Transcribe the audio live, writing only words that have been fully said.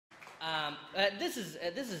This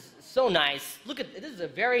is so nice. Look at this is a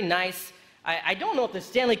very nice. I don't know if the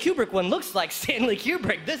Stanley Kubrick one looks like Stanley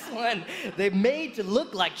Kubrick. This one they made to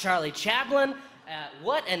look like Charlie Chaplin.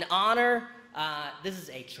 What an honor! This is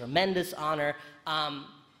a tremendous honor.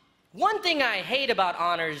 One thing I hate about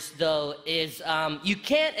honors, though, is you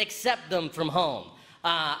can't accept them from home.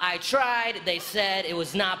 I tried. They said it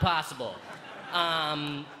was not possible.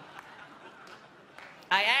 I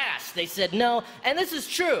asked. They said no. And this is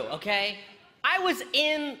true, okay? I was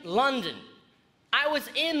in London.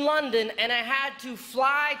 And I had to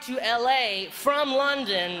fly to LA from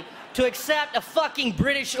London to accept a fucking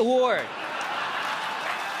British award.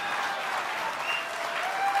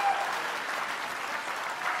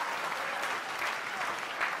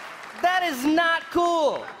 That is not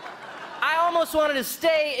cool. I almost wanted to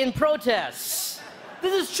stay in protests.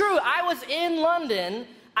 This is true. I was in London.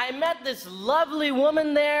 I met this lovely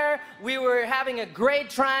woman there. We were having a great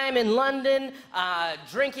time in London,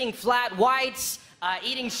 drinking flat whites,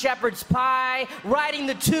 eating shepherd's pie, riding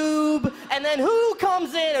the tube, and then who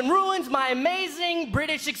comes in and ruins my amazing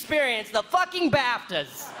British experience? The fucking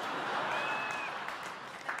BAFTAs.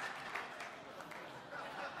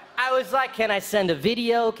 I was like, can I send a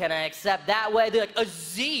video? Can I accept that way? They're like,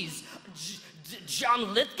 Aziz,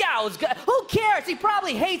 John Lithgow's good. Who cares? He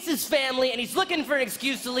probably hates his family and he's looking for an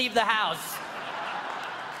excuse to leave the house.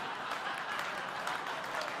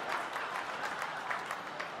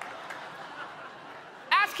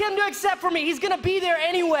 Ask him to accept for me. He's gonna be there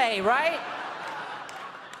anyway, right?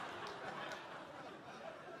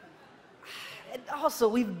 And also,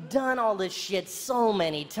 we've done all this shit so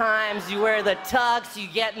many times. You wear the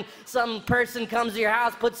tux, some person comes to your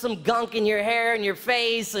house, puts some gunk in your hair and your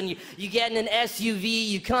face, and you get in an SUV,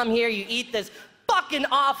 you come here, you eat this fucking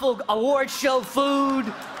awful award show food.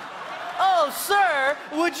 Oh, sir,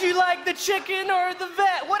 would you like the chicken or the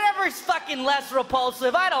vet? Whatever's fucking less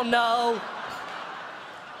repulsive, I don't know.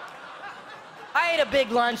 I ate a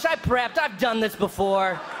big lunch, I prepped, I've done this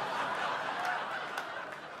before.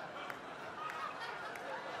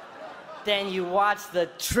 Then you watch the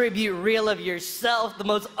tribute reel of yourself, the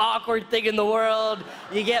most awkward thing in the world.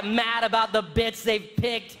 You get mad about the bits they've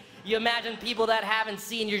picked. You imagine people that haven't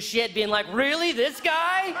seen your shit being like, really, this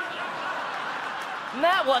guy?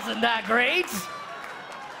 That wasn't that great.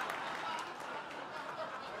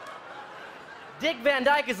 Dick Van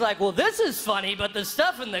Dyke is like, well, this is funny, but the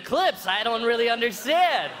stuff in the clips, I don't really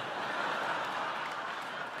understand.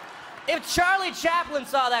 If Charlie Chaplin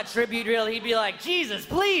saw that tribute reel, he'd be like, Jesus,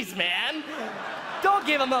 please, man. Don't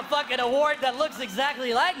give him a fucking award that looks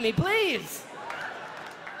exactly like me, please.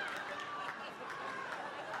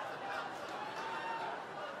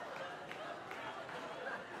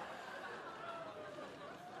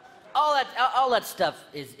 All that stuff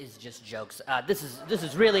is just jokes. This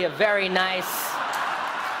is really a very nice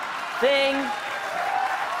thing.